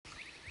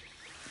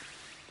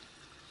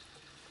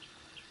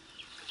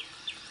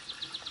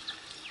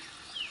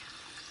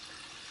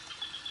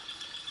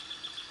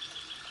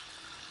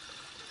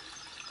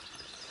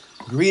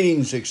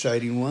Greetings,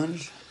 exciting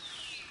ones.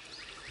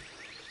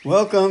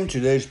 Welcome to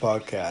today's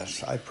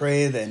podcast. I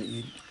pray that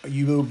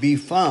you will be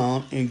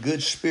found in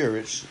good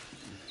spirits,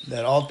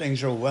 that all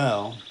things are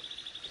well,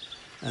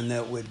 and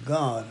that with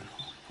God,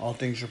 all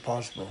things are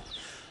possible.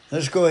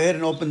 Let's go ahead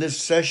and open this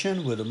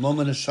session with a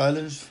moment of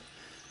silence,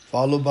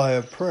 followed by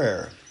a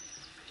prayer.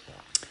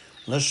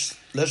 Let's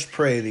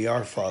pray the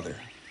Our Father.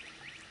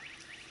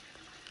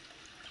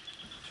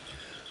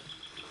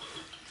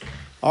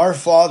 Our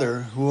Father,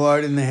 who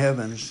art in the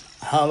heavens,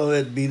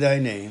 hallowed be thy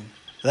name.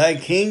 Thy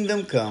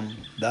kingdom come,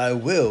 thy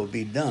will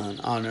be done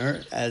on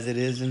earth as it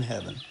is in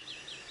heaven.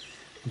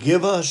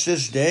 Give us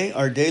this day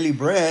our daily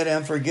bread,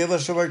 and forgive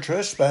us of our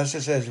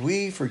trespasses as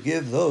we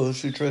forgive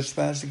those who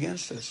trespass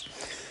against us.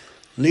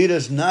 Lead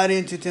us not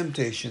into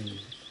temptation,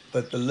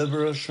 but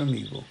deliver us from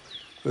evil.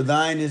 For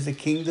thine is the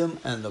kingdom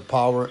and the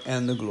power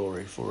and the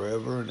glory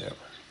forever and ever.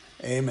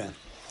 Amen.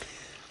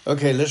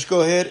 Okay, let's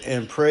go ahead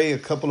and pray a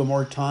couple of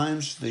more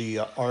times the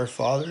Our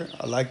Father.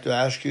 I'd like to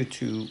ask you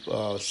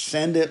to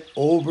send it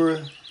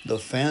over the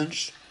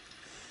fence.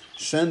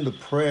 Send the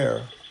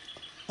prayer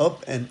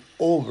up and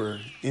over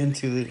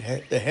into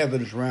the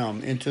heavens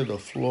realm, into the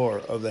floor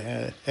of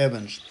the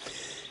heavens.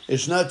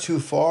 It's not too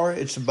far.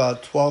 It's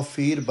about 12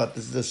 feet, about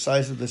the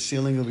size of the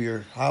ceiling of your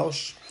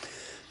house.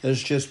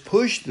 Let's just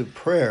push the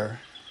prayer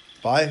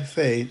by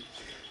faith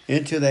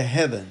into the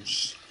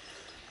heavens.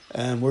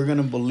 And we're going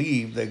to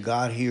believe that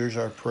God hears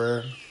our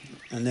prayer.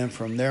 And then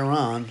from there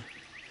on,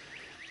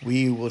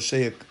 we will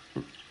say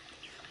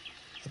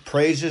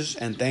praises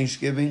and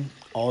thanksgiving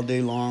all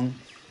day long,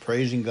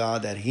 praising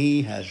God that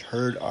He has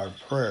heard our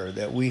prayer,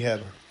 that we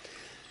have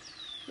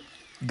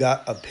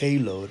got a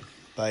payload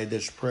by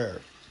this prayer.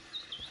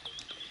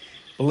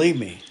 Believe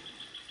me,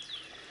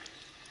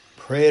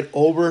 pray it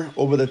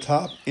over the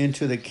top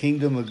into the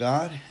kingdom of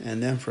God.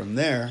 And then from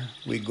there,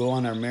 we go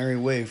on our merry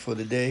way for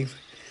the day,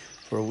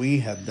 for we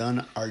have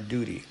done our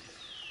duty.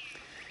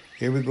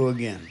 Here we go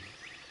again.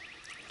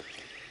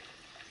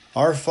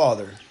 Our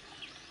Father,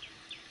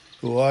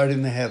 who art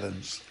in the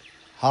heavens,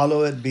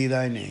 hallowed be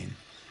thy name.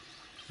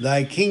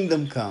 Thy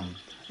kingdom come,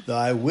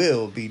 thy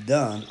will be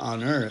done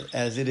on earth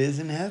as it is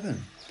in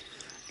heaven.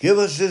 Give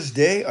us this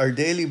day our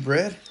daily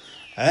bread,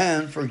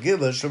 and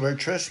forgive us of our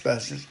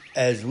trespasses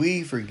as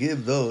we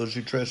forgive those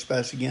who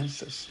trespass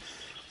against us.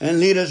 And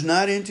lead us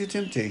not into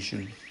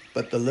temptation,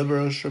 but deliver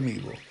us from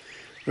evil.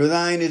 For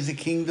thine is the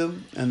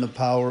kingdom and the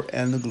power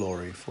and the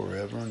glory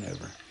forever and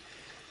ever.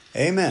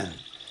 Amen.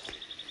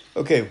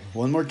 Okay,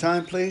 one more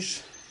time,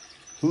 please.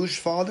 Whose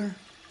Father?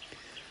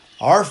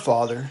 Our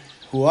Father,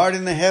 who art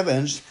in the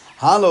heavens,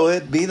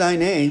 hallowed be thy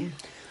name.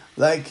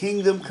 Thy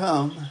kingdom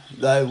come,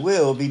 thy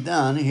will be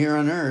done here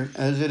on earth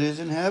as it is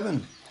in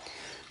heaven.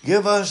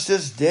 Give us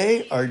this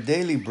day our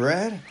daily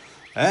bread,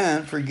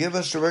 and forgive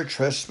us of our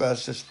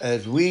trespasses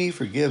as we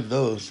forgive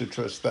those who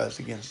trespass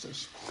against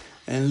us.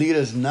 And lead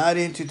us not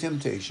into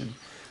temptation,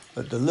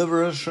 but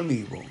deliver us from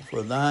evil.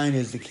 For thine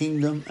is the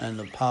kingdom and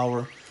the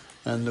power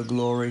and the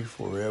glory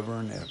forever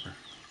and ever.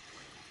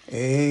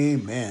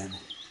 Amen.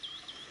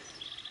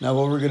 Now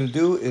what we're going to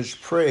do is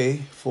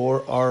pray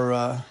for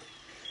our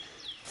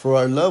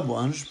loved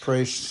ones.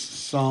 Pray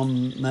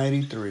Psalm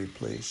 93,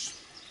 please.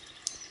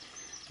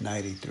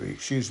 23.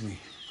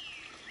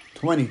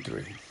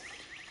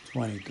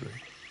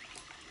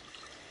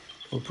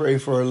 We'll pray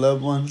for our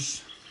loved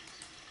ones,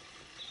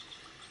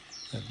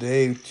 that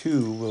they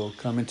too will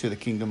come into the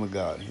kingdom of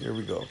God. Here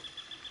we go.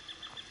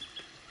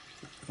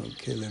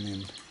 Okay, let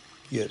me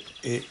get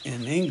it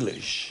in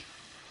English.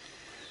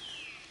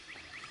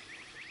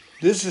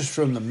 This is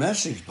from the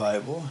Message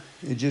Bible.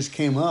 It just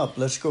came up.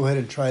 Let's go ahead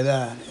and try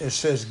that. It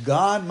says,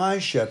 God, my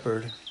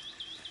shepherd,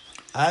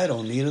 I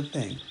don't need a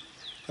thing.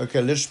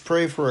 Okay, let's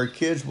pray for our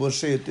kids. We'll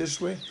say it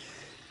this way.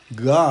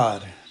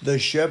 God, the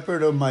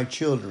shepherd of my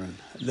children,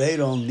 they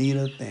don't need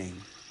a thing.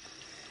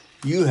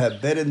 You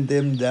have bedded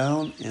them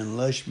down in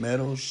lush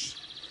meadows.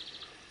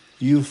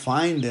 You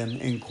find them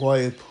in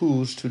quiet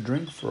pools to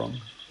drink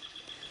from.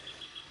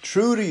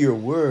 True to your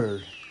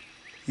word,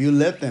 you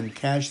let them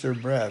catch their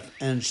breath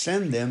and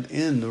send them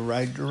in the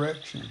right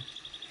direction.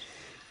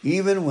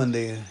 Even when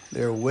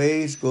their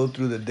ways go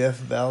through the death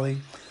valley,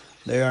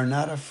 they are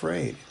not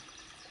afraid.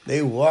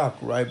 They walk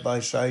right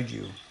beside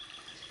you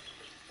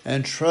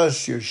and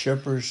trust your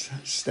shepherd's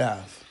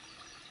staff.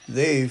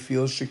 They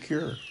feel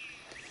secure.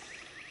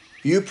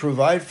 You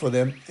provide for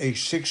them a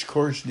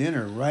 6-course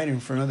dinner right in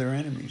front of their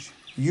enemies.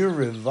 You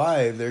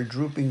revive their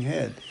drooping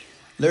head.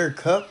 Their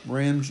cup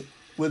brims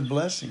with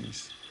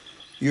blessings.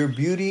 Your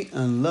beauty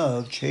and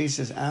love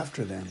chases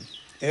after them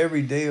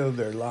every day of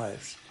their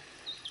lives.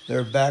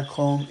 They're back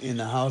home in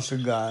the house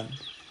of God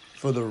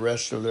for the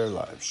rest of their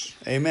lives.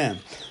 Amen.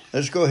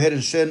 Let's go ahead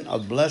and send a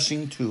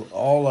blessing to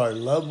all our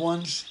loved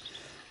ones.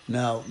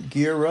 Now,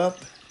 gear up.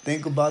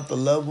 Think about the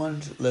loved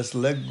ones. Let's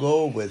let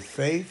go with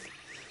faith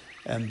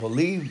and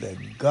believe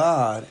that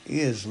God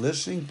is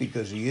listening,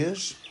 because He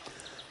is.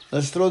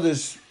 Let's throw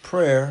this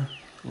prayer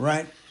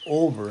right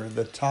over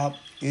the top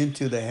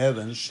into the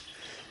heavens.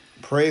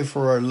 Pray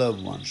for our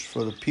loved ones,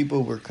 for the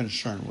people we're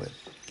concerned with.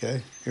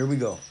 Okay, here we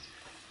go.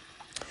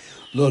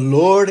 The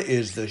Lord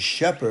is the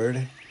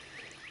shepherd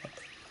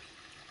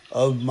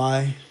of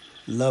my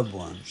loved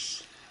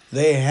ones.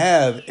 They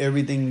have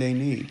everything they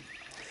need.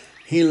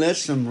 He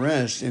lets them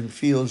rest in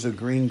fields of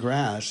green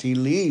grass. He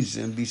leads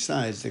them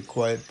beside the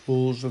quiet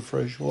pools of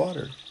fresh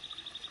water.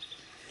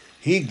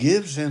 He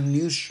gives them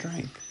new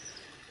strength.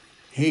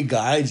 He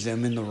guides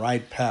them in the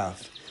right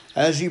path,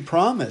 as He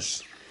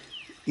promised.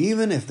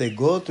 Even if they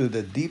go through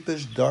the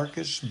deepest,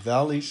 darkest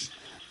valleys,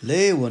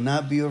 they will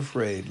not be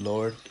afraid,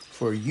 Lord,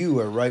 for You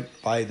are right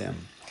by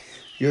them.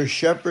 Your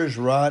shepherd's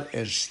rod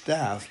and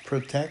staff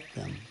protect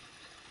them.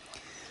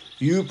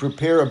 You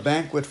prepare a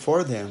banquet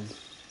for them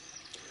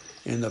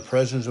in the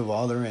presence of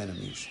all their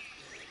enemies.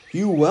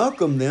 You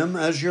welcome them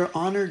as Your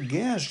honored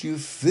guests. You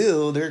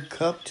fill their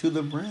cup to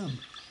the brim.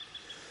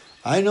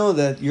 I know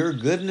that Your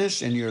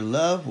goodness and Your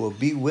love will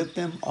be with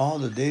them all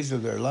the days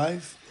of their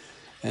life,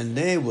 and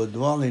they will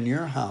dwell in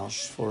Your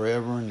house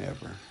forever and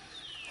ever.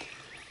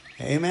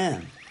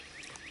 Amen.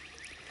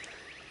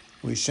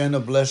 We send the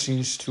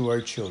blessings to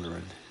our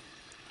children.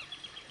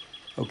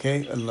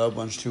 Okay, and loved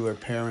ones, to our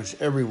parents,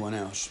 everyone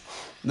else.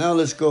 Now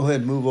let's go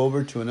ahead and move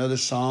over to another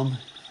psalm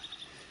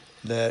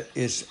that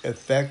is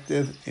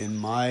effective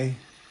in I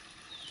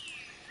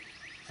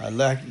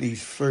like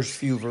these first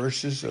few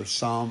verses of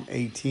Psalm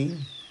 18.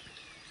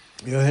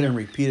 Go ahead and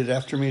repeat it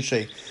after me.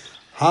 Say,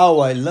 how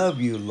I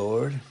love You,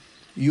 Lord.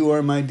 You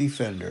are my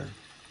defender.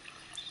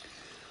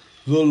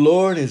 The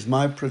Lord is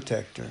my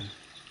protector.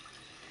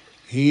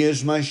 He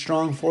is my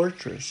strong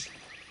fortress.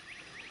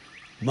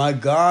 My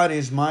God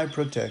is my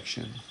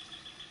protection,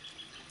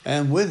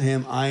 and with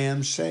Him I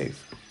am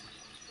safe.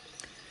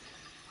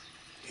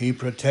 He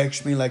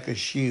protects me like a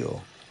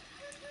shield.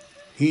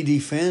 He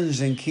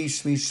defends and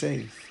keeps me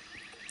safe.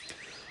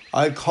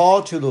 I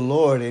called to the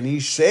Lord, and He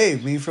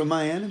saved me from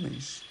my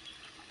enemies.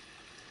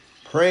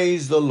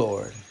 Praise the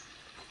Lord.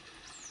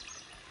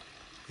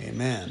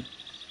 Amen.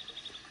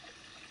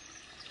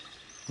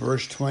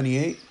 Verse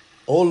 28,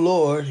 O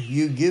Lord,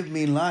 You give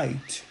me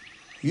light.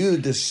 You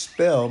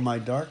dispel my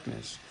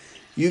darkness.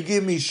 You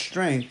give me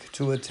strength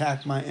to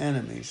attack my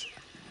enemies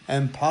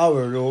and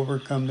power to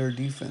overcome their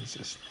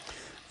defenses.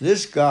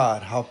 This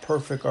God, how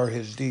perfect are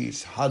His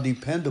deeds, how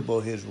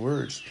dependable His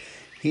words.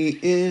 He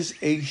is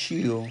a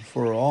shield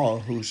for all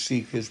who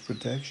seek His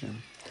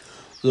protection.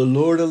 The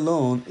Lord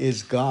alone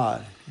is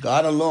God.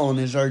 God alone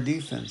is our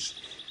defense.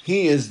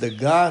 He is the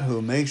God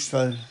who makes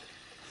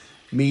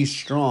me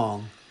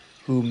strong,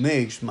 who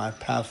makes my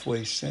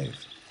pathway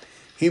safe.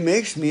 He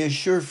makes me as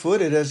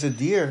sure-footed as a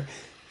deer.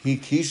 He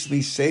keeps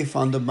me safe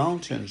on the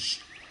mountains.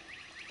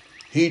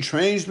 He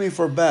trains me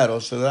for battle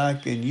so that I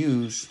can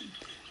use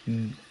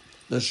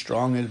the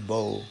strongest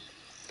bow.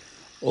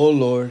 O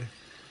Lord,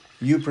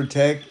 You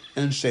protect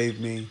and save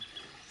me.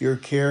 Your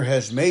care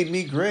has made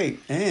me great,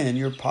 and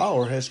Your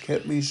power has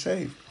kept me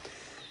safe.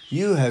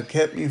 You have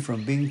kept me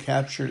from being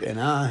captured, and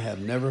I have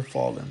never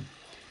fallen.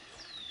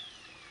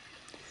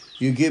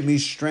 You give me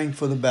strength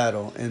for the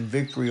battle and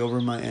victory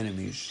over my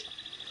enemies.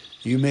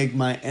 You make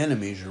my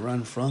enemies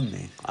run from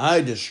me. I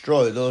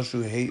destroy those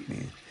who hate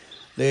me.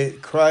 They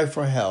cry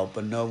for help,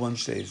 but no one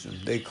saves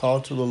them. They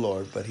call to the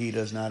Lord, but He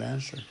does not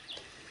answer.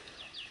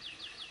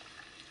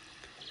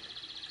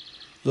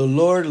 The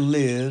Lord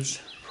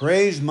lives.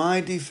 Praise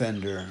my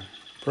defender.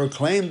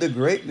 Proclaim the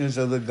greatness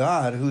of the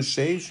God who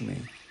saves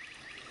me.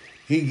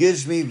 He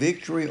gives me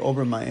victory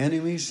over my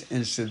enemies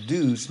and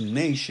subdues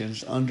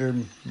nations under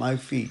my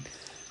feet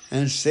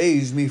and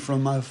saves me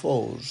from my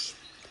foes.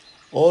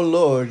 O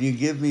Lord, You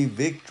give me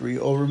victory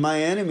over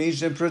my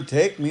enemies and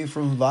protect me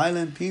from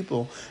violent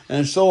people.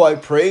 And so I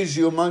praise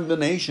You among the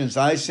nations.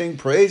 I sing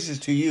praises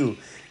to You.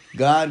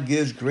 God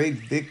gives great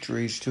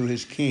victories to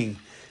His king.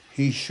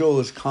 He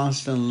shows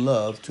constant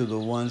love to the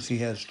ones He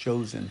has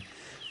chosen,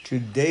 to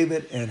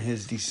David and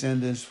his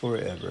descendants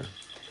forever.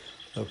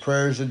 The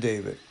prayers of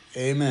David.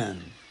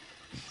 Amen.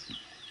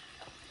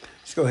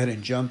 Let's go ahead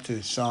and jump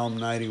to Psalm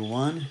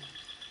 91.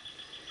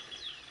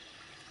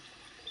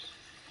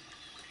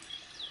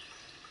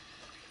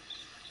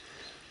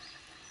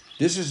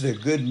 This is the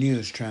Good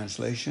News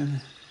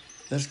translation.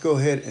 Let's go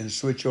ahead and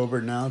switch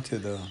over now to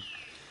the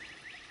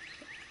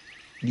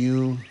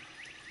New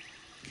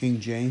King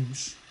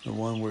James, the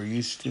one we're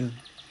used to.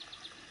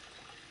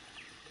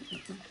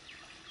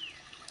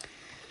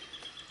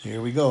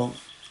 Here we go.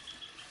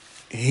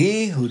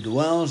 He who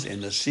dwells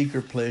in the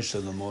secret place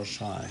of the Most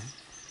High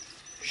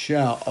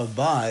shall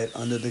abide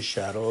under the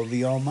shadow of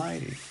the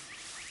Almighty.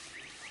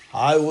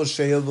 I will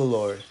say of the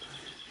Lord,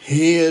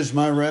 He is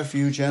my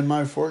refuge and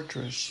my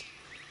fortress.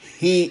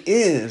 He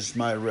is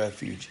my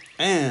refuge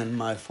and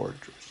my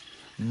fortress.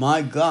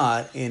 My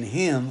God, in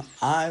Him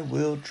I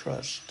will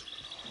trust.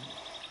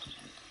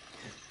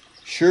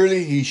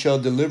 Surely He shall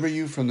deliver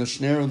you from the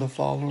snare of the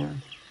fowler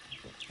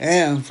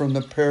and from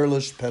the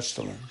perilous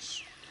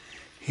pestilence.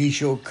 He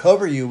shall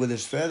cover you with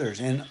His feathers,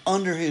 and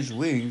under His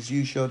wings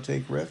you shall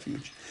take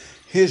refuge.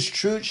 His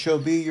truth shall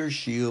be your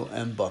shield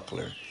and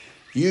buckler.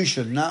 You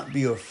shall not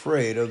be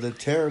afraid of the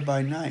terror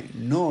by night,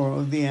 nor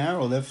of the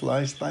arrow that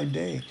flies by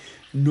day,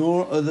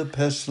 nor of the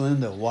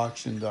pestilence that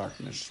walks in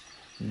darkness,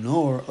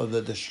 nor of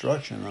the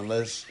destruction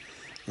unless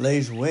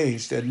lays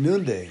waste at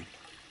noonday.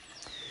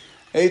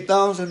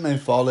 8,000 may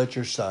fall at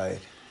your side,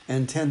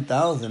 and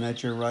 10,000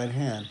 at your right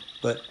hand,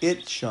 but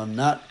it shall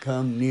not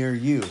come near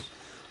you.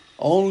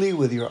 Only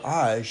with your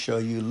eyes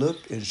shall you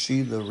look and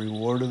see the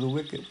reward of the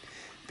wicked,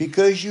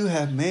 because you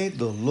have made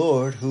the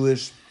Lord, who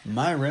is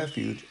my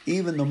refuge,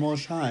 even the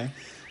Most High,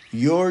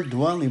 your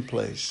dwelling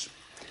place.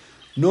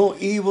 No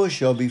evil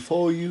shall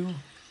befall you,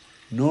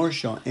 nor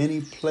shall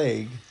any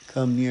plague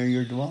come near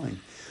your dwelling.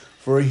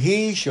 For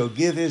he shall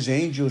give his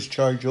angels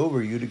charge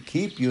over you to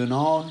keep you in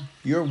all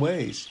your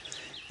ways.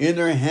 In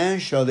their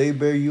hands shall they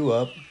bear you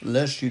up,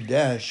 lest you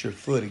dash your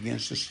foot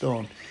against a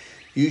stone.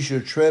 You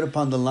shall tread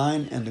upon the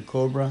lion and the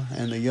cobra,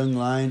 and the young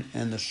lion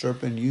and the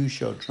serpent you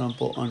shall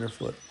trample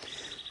underfoot.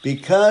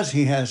 Because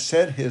he has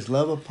set his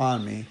love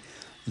upon me,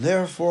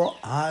 therefore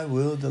I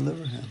will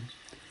deliver him.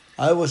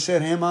 I will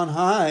set him on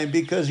high,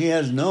 because he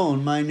has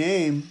known my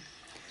name.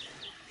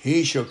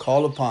 He shall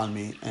call upon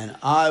me, and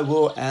I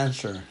will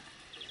answer.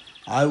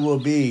 I will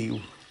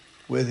be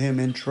with him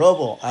in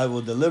trouble. I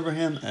will deliver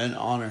him and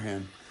honor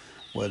him.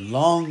 With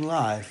long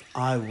life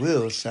I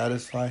will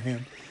satisfy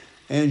him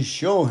and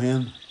show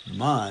him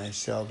my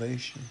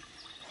salvation.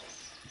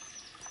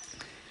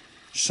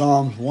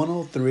 Psalms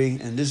 103,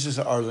 and this is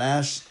our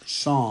last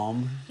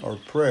psalm or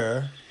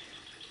prayer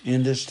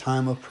in this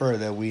time of prayer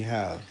that we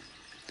have.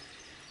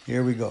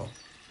 Here we go.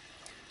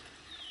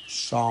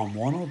 Psalm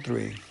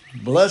 103.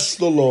 Bless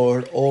the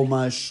Lord, O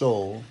my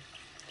soul,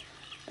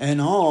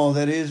 and all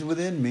that is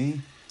within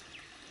me.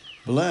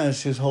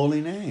 Bless his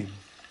holy name.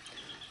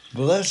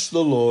 Bless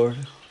the Lord,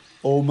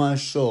 O my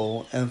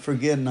soul, and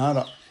forget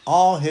not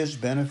all his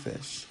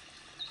benefits,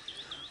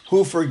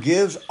 who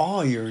forgives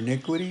all your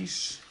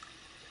iniquities,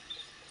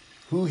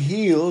 who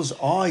heals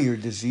all your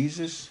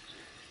diseases,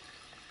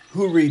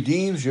 who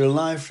redeems your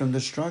life from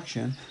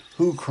destruction,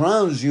 who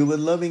crowns you with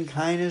loving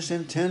kindness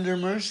and tender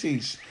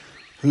mercies,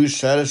 who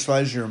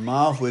satisfies your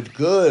mouth with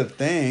good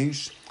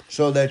things,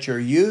 so that your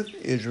youth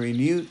is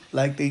renewed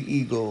like the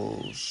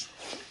eagles.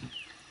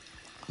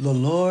 The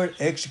Lord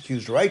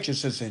executes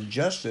righteousness and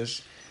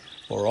justice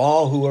for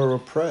all who are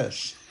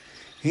oppressed.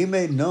 He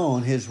made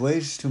known his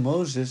ways to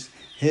Moses,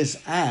 his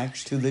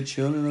acts to the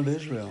children of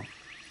Israel.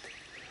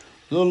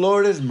 The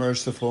Lord is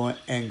merciful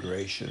and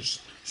gracious,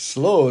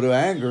 slow to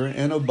anger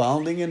and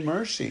abounding in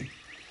mercy.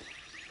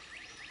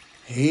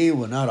 He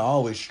will not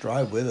always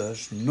strive with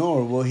us,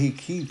 nor will he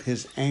keep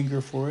his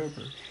anger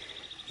forever.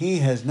 He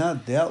has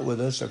not dealt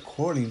with us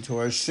according to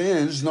our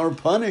sins, nor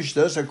punished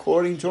us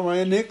according to our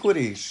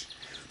iniquities.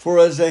 For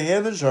as the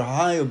heavens are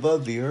high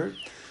above the earth,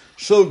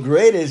 so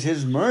great is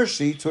his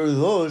mercy toward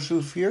those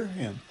who fear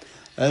him.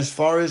 As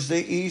far as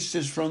the east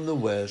is from the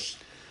west,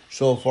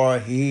 so far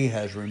he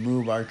has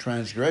removed our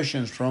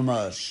transgressions from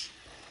us.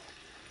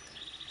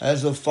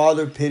 As the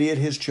Father pitieth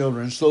his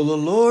children, so the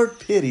Lord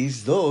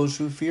pities those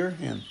who fear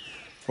him.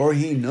 For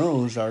he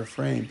knows our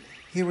frame.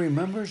 He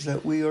remembers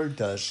that we are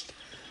dust.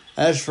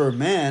 As for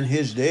man,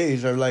 his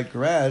days are like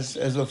grass,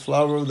 as the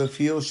flower of the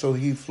field, so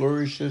he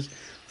flourishes.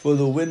 For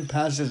the wind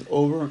passes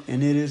over,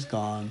 and it is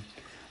gone,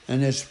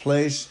 and its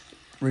place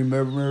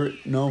remember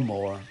it no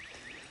more.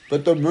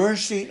 But the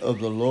mercy of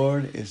the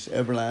Lord is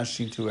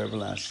everlasting to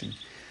everlasting,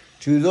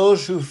 to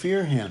those who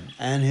fear him,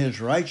 and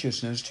his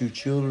righteousness to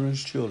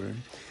children's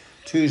children,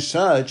 to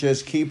such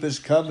as keep his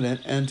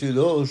covenant, and to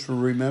those who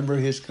remember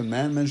his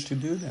commandments to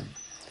do them.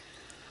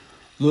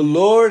 The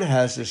Lord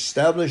has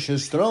established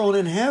his throne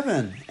in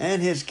heaven,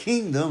 and his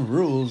kingdom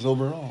rules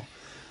over all.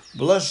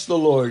 Bless the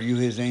Lord, you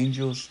his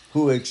angels,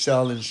 who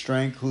excel in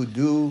strength, who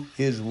do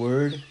his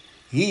word,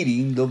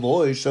 heeding the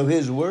voice of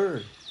his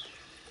word.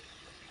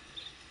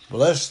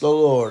 Bless the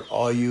Lord,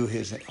 all you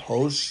his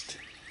hosts,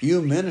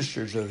 you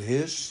ministers of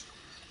his,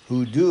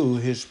 who do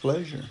his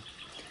pleasure.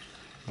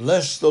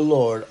 Bless the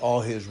Lord,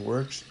 all his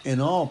works,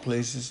 in all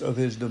places of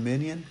his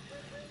dominion.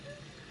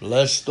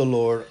 Bless the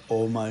Lord,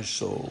 O my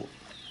soul.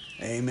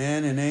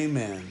 Amen and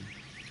amen.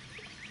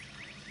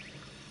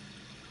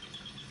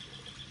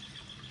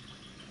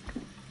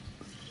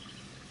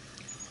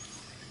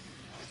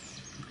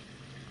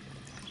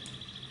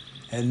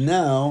 And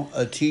now,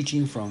 a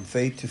teaching from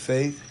Faith to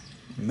Faith,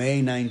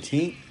 May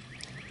 19th.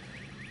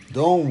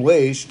 Don't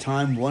Waste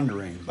Time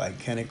Wondering by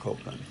Kenneth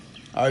Copeland.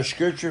 Our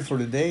scripture for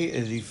today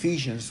is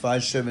Ephesians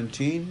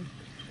 5:17.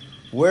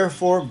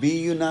 Wherefore be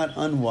you not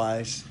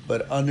unwise,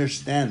 but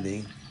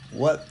understanding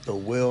what the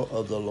will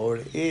of the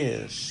Lord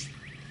is.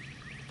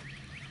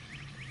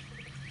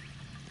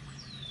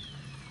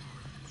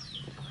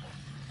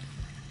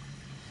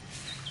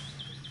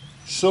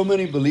 So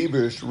many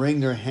believers wring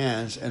their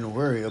hands and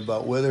worry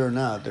about whether or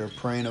not they're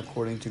praying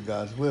according to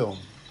God's will.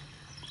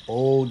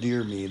 Oh,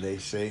 dear me, they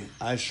say,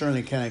 I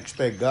certainly can't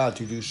expect God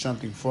to do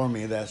something for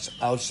me that's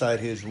outside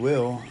his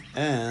will,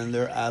 and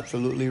they're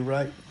absolutely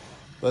right.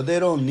 But they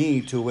don't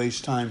need to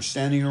waste time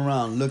standing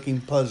around looking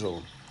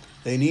puzzled.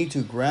 They need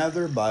to grab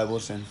their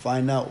Bibles and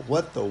find out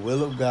what the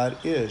will of God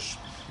is.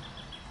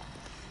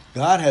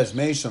 God has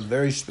made some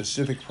very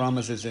specific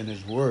promises in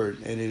his word,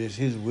 and it is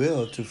his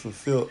will to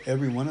fulfill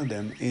every one of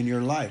them in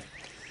your life.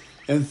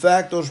 In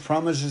fact, those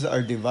promises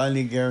are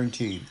divinely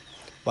guaranteed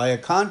by a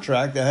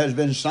contract that has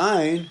been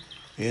signed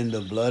in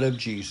the blood of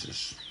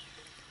Jesus.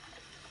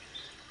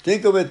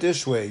 Think of it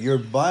this way. Your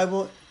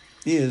Bible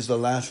is the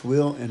last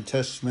will and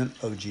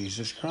testament of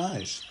Jesus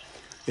Christ.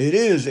 It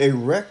is a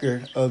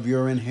record of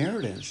your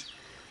inheritance.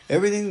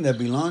 Everything that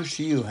belongs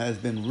to you has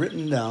been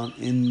written down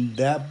in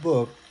that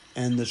book,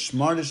 and the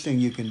smartest thing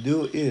you can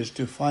do is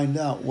to find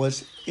out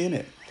what's in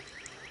it.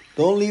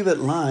 Don't leave it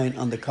lying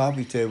on the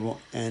coffee table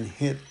and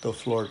hit the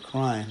floor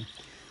crying,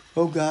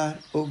 oh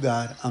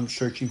God, I'm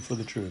searching for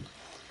the truth.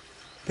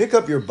 Pick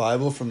up your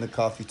Bible from the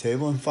coffee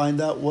table and find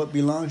out what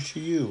belongs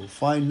to you.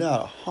 Find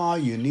out how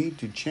you need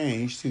to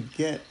change to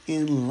get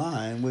in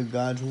line with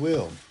God's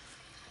will.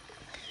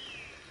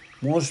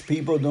 Most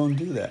people don't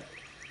do that.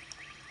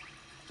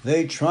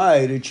 They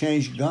try to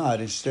change God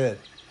instead.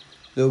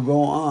 They'll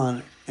go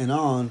on and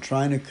on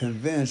trying to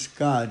convince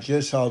God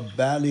just how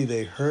badly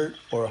they hurt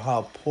or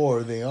how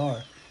poor they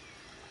are.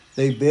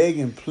 They beg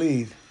and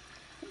plead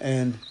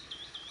and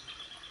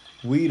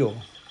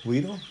wheedle.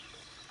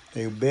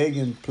 They beg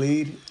and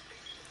plead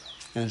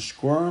and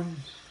squirm,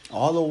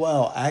 all the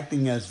while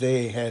acting as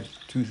they had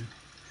to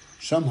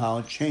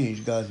somehow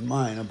change God's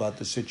mind about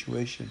the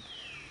situation.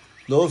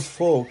 Those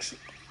folks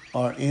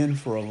are in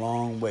for a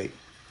long wait.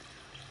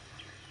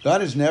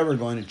 God is never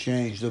going to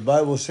change. The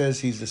Bible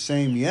says He's the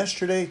same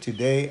yesterday,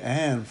 today,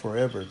 and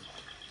forever.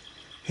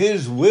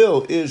 His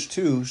will is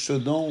too, so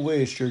don't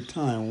waste your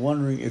time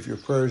wondering if your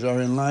prayers are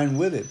in line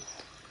with it.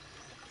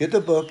 Get the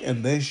book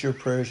and base your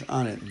prayers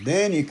on it.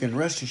 Then you can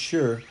rest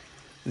assured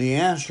the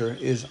answer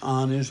is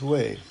on His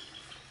way.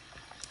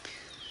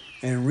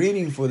 And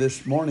reading for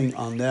this morning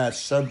on that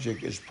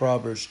subject is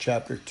Proverbs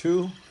chapter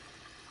 2,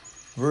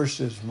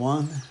 verses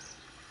 1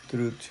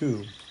 through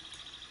 2.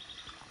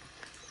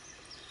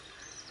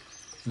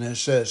 And it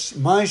says,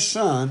 my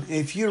son,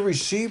 if you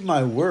receive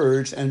my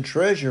words and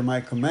treasure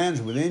my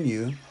commands within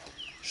you,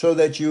 so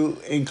that you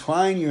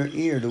incline your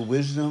ear to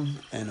wisdom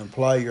and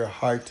apply your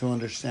heart to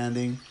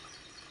understanding,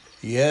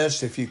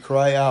 yes, if you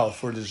cry out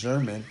for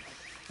discernment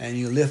and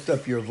you lift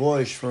up your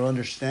voice for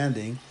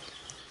understanding,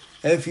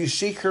 if you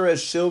seek her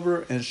as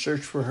silver and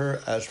search for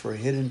her as for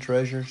hidden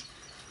treasures,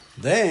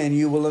 then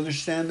you will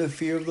understand the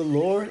fear of the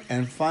Lord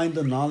and find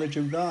the knowledge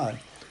of God.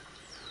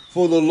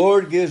 For the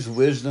Lord gives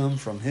wisdom,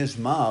 from His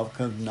mouth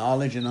comes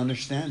knowledge and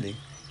understanding.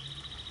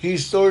 He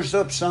stores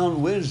up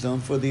sound wisdom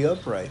for the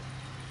upright.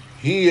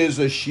 He is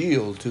a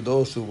shield to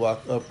those who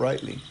walk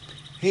uprightly.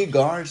 He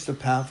guards the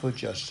path of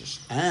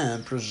justice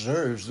and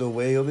preserves the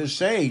way of His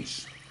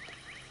saints.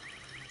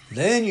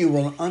 Then you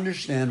will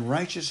understand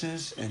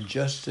righteousness and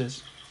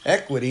justice,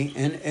 equity,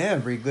 and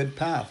every good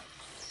path.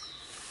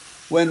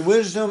 When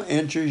wisdom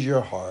enters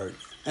your heart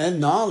and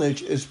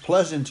knowledge is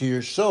pleasant to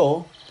your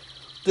soul,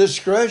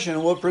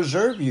 discretion will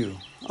preserve you.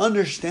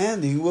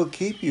 Understanding will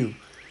keep you,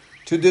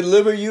 to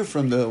deliver you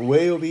from the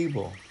way of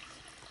evil,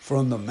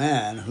 from the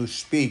man who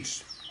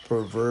speaks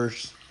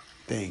perverse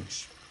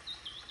things,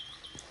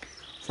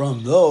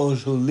 from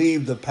those who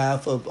leave the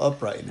path of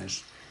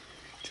uprightness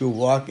to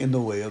walk in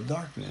the way of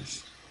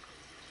darkness,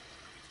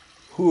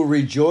 who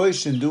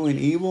rejoice in doing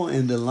evil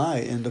and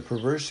delight in the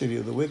perversity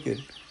of the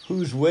wicked,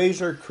 whose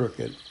ways are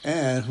crooked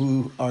and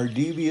who are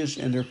devious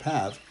in their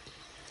path.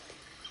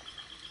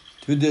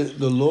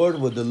 The Lord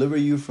will deliver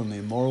you from the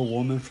immoral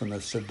woman, from the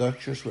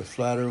seductress with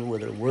flattery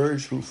with her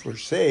words, who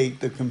forsake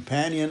the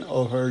companion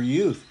of her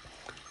youth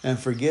and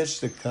forgets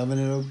the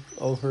covenant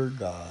of her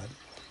God.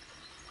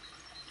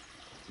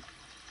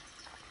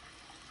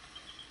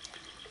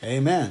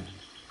 Amen.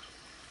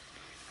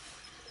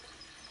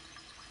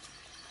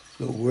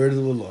 The word of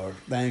the Lord.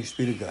 Thanks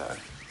be to God.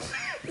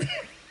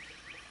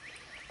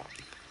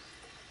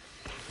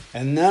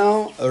 And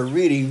now a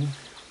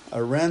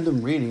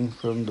random reading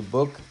from the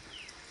book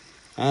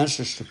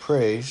Answers to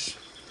Praise.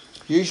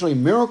 Usually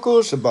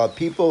miracles about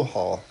people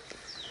how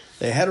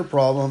they had a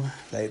problem,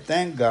 they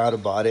thanked God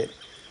about it,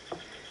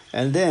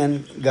 and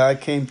then God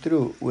came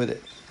through with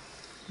it.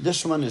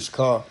 This one is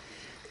called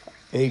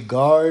A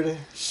Guard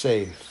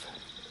Saved.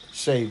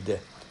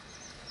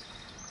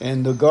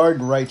 And the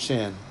guard writes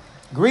in,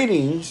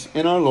 greetings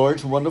in our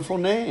Lord's wonderful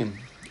name.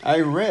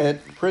 I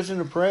read Prison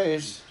of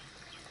Praise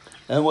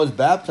and was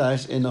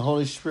baptized in the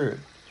Holy Spirit.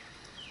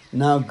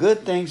 Now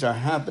good things are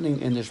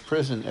happening in this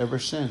prison ever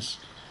since.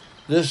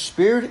 The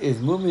Spirit is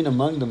moving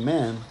among the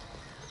men.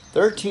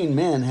 13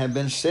 men have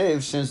been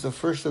saved since the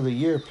first of the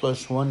year,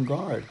 plus one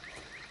guard.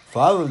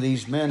 5 of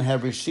these men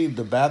have received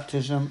the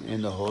baptism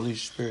in the Holy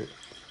Spirit.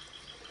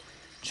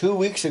 2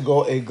 weeks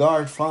ago, a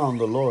guard found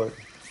the Lord.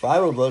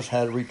 5 of us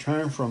had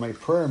returned from a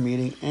prayer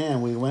meeting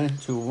and we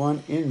went to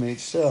one inmate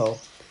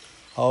cell.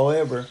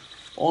 However,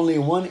 only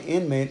one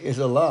inmate is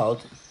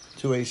allowed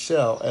to a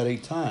cell at a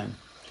time.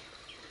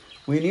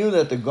 We knew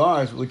that the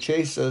guards would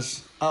chase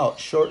us out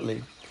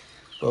shortly,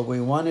 but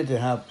we wanted to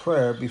have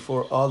prayer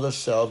before all the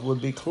cells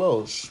would be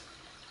closed.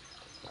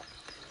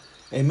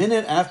 A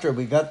minute after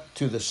we got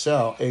to the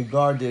cell, a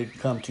guard did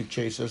come to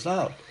chase us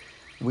out.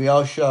 We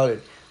all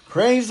shouted,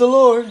 "Praise the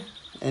Lord!"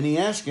 and he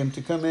asked him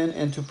to come in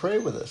and to pray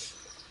with us.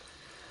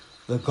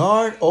 The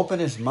guard opened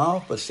his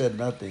mouth but said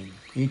nothing.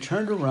 He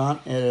turned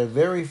around at a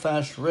very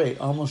fast rate,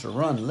 almost a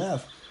run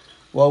left.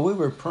 While we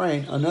were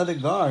praying, another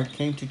guard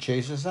came to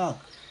chase us out.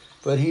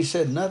 But he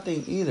said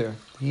nothing either.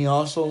 He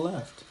also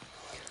left.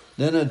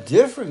 Then a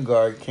different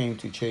guard came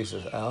to chase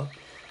us out.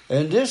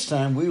 And this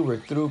time we were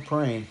through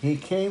praying. He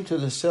came to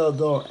the cell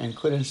door and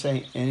couldn't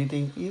say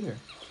anything either.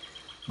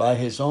 By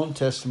his own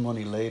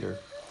testimony later,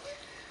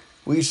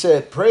 we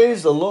said,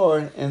 "Praise the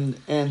Lord,"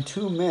 and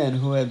two men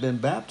who had been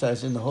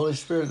baptized in the Holy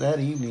Spirit that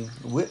evening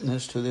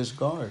witnessed to this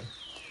guard.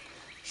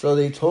 So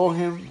they told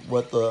him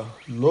what the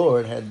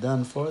Lord had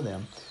done for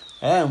them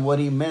and what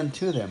he meant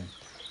to them.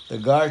 The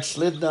guard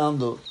slid down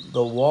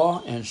the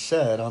wall and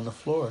sat on the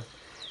floor.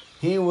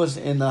 He was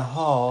in the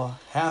hall,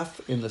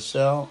 half in the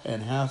cell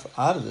and half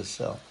out of the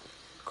cell,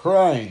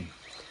 crying.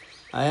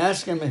 I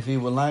asked him if he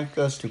would like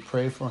us to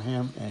pray for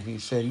him, and he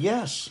said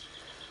yes.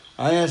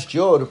 I asked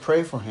Joe to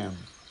pray for him.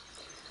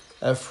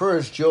 At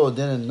first, Joe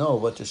didn't know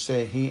what to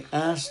say. He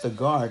asked the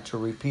guard to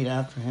repeat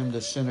after him the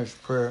sinner's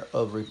prayer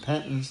of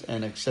repentance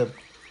and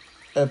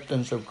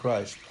acceptance of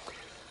Christ.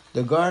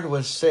 The guard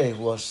was saved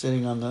while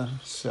sitting on the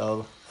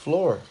cell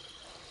floor.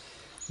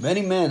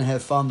 Many men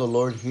have found the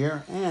Lord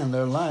here, and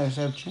their lives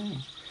have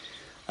changed.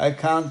 I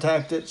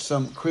contacted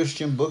some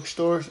Christian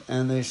bookstores,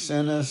 and they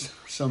sent us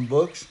some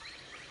books.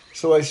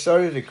 So I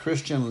started a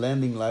Christian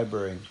lending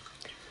library.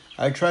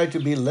 I tried to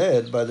be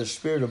led by the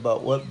Spirit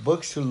about what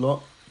books to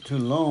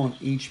loan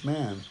each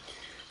man.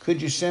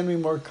 Could you send me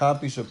more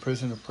copies of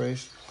Prison of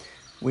Praise?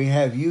 We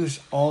have used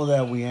all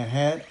that we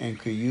had and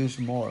could use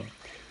more.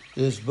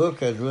 This book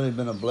has really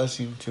been a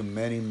blessing to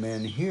many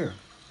men here.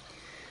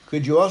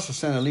 Could you also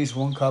send at least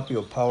one copy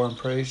of Power and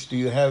Praise? Do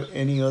you have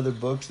any other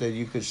books that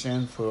you could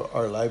send for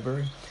our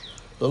library?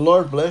 The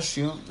Lord bless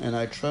you, and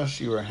I trust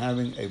you are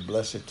having a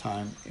blessed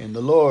time in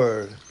the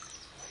Lord.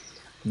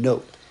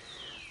 Note,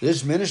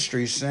 this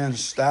ministry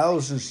sends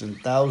thousands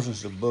and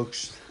thousands of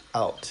books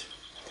out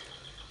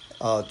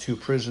to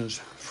prisons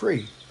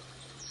free.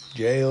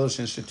 Jails,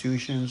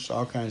 institutions,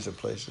 all kinds of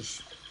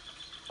places.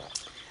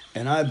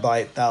 And I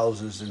buy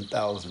thousands and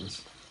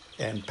thousands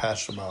and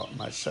pass them out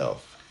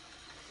myself.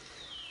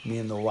 Me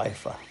and the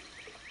wife.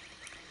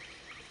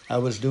 I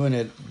was doing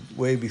it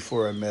way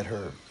before I met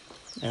her.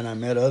 And I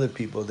met other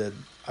people that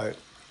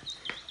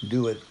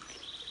do it,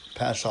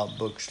 pass out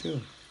books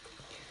too.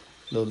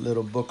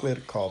 Little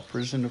booklet called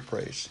Prison of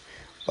Praise.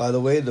 By the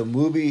way, the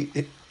movie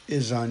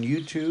is on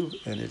YouTube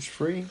and it's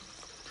free.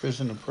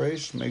 Prison of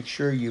Praise. Make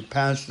sure you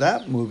pass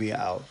that movie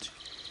out.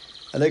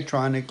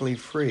 Electronically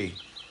free.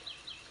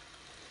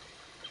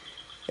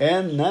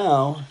 And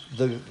now,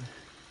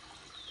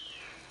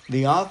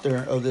 the author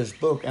of this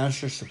book,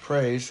 Answers to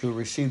Praise, who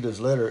received this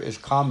letter, is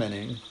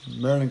commenting.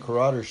 Marilyn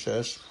Carruthers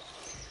says,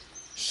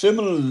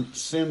 Similar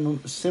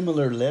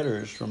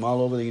letters from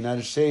all over the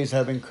United States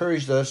have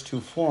encouraged us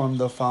to form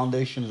the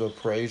Foundations of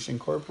Praise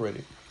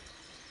Incorporated.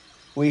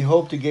 We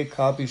hope to get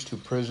copies to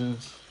Prison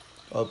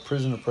of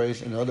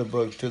Praise and other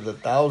books to the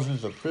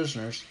thousands of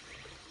prisoners,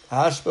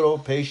 hospital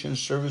patients,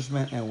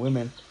 servicemen, and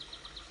women,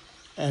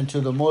 and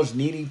to the most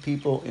needy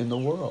people in the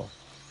world.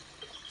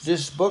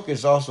 This book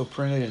is also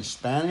printed in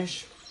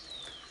Spanish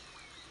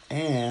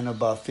and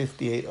about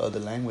 58 other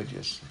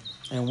languages.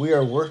 And we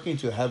are working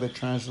to have it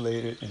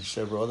translated in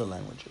several other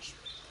languages.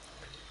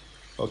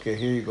 Okay,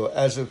 here you go.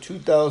 As of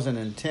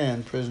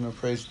 2010, Prison of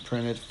Praise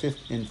printed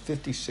in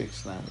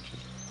 56 languages.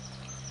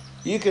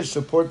 You can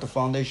support the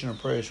Foundation of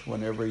Praise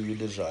whenever you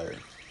desire.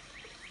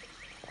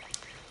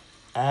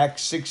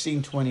 Acts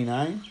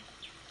 16:29.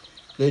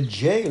 The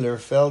jailer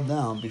fell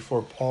down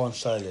before Paul and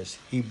Silas.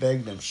 He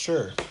begged them,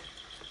 "Sir,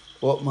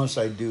 what must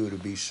I do to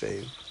be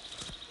saved?"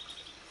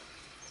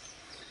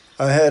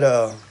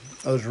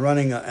 I was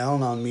running an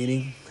Al-Anon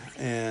meeting,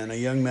 and a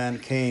young man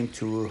came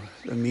to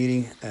the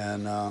meeting,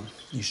 and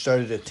he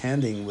started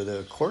attending with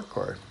a court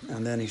card,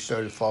 and then he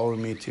started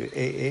following me to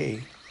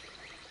AA,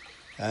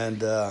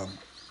 and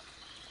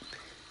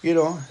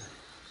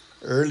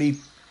early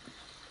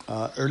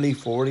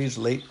 40s,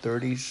 late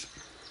 30s,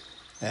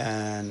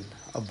 and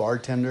a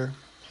bartender.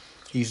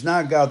 He's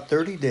now got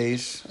 30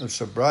 days of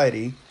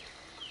sobriety.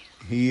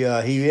 He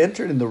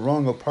entered in the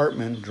wrong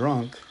apartment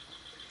drunk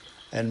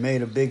and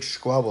made a big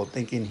squabble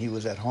thinking he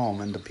was at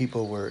home and the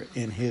people were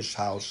in his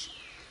house.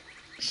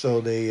 So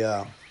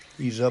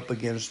he's up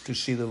against to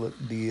see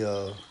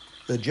the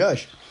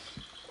judge.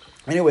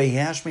 Anyway, he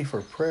asked me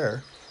for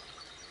prayer,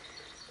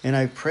 and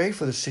I prayed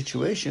for the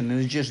situation, and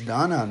it just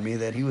dawned on me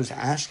that he was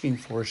asking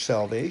for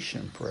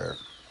salvation prayer.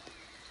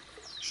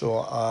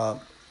 So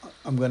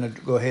I'm going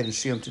to go ahead and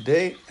see him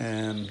today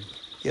and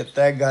get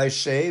that guy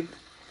saved,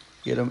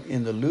 get him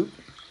in the loop.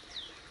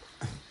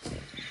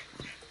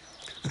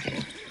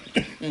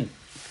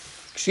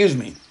 Excuse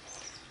me.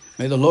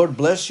 May the Lord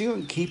bless you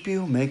and keep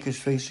you, make his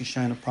face to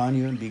shine upon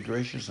you and be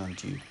gracious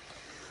unto you.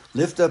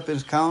 Lift up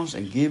his countenance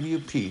and give you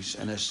peace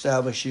and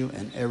establish you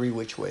in every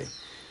which way.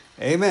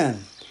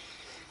 Amen.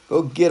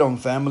 Go get them,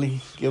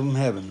 family. Give them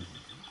heaven.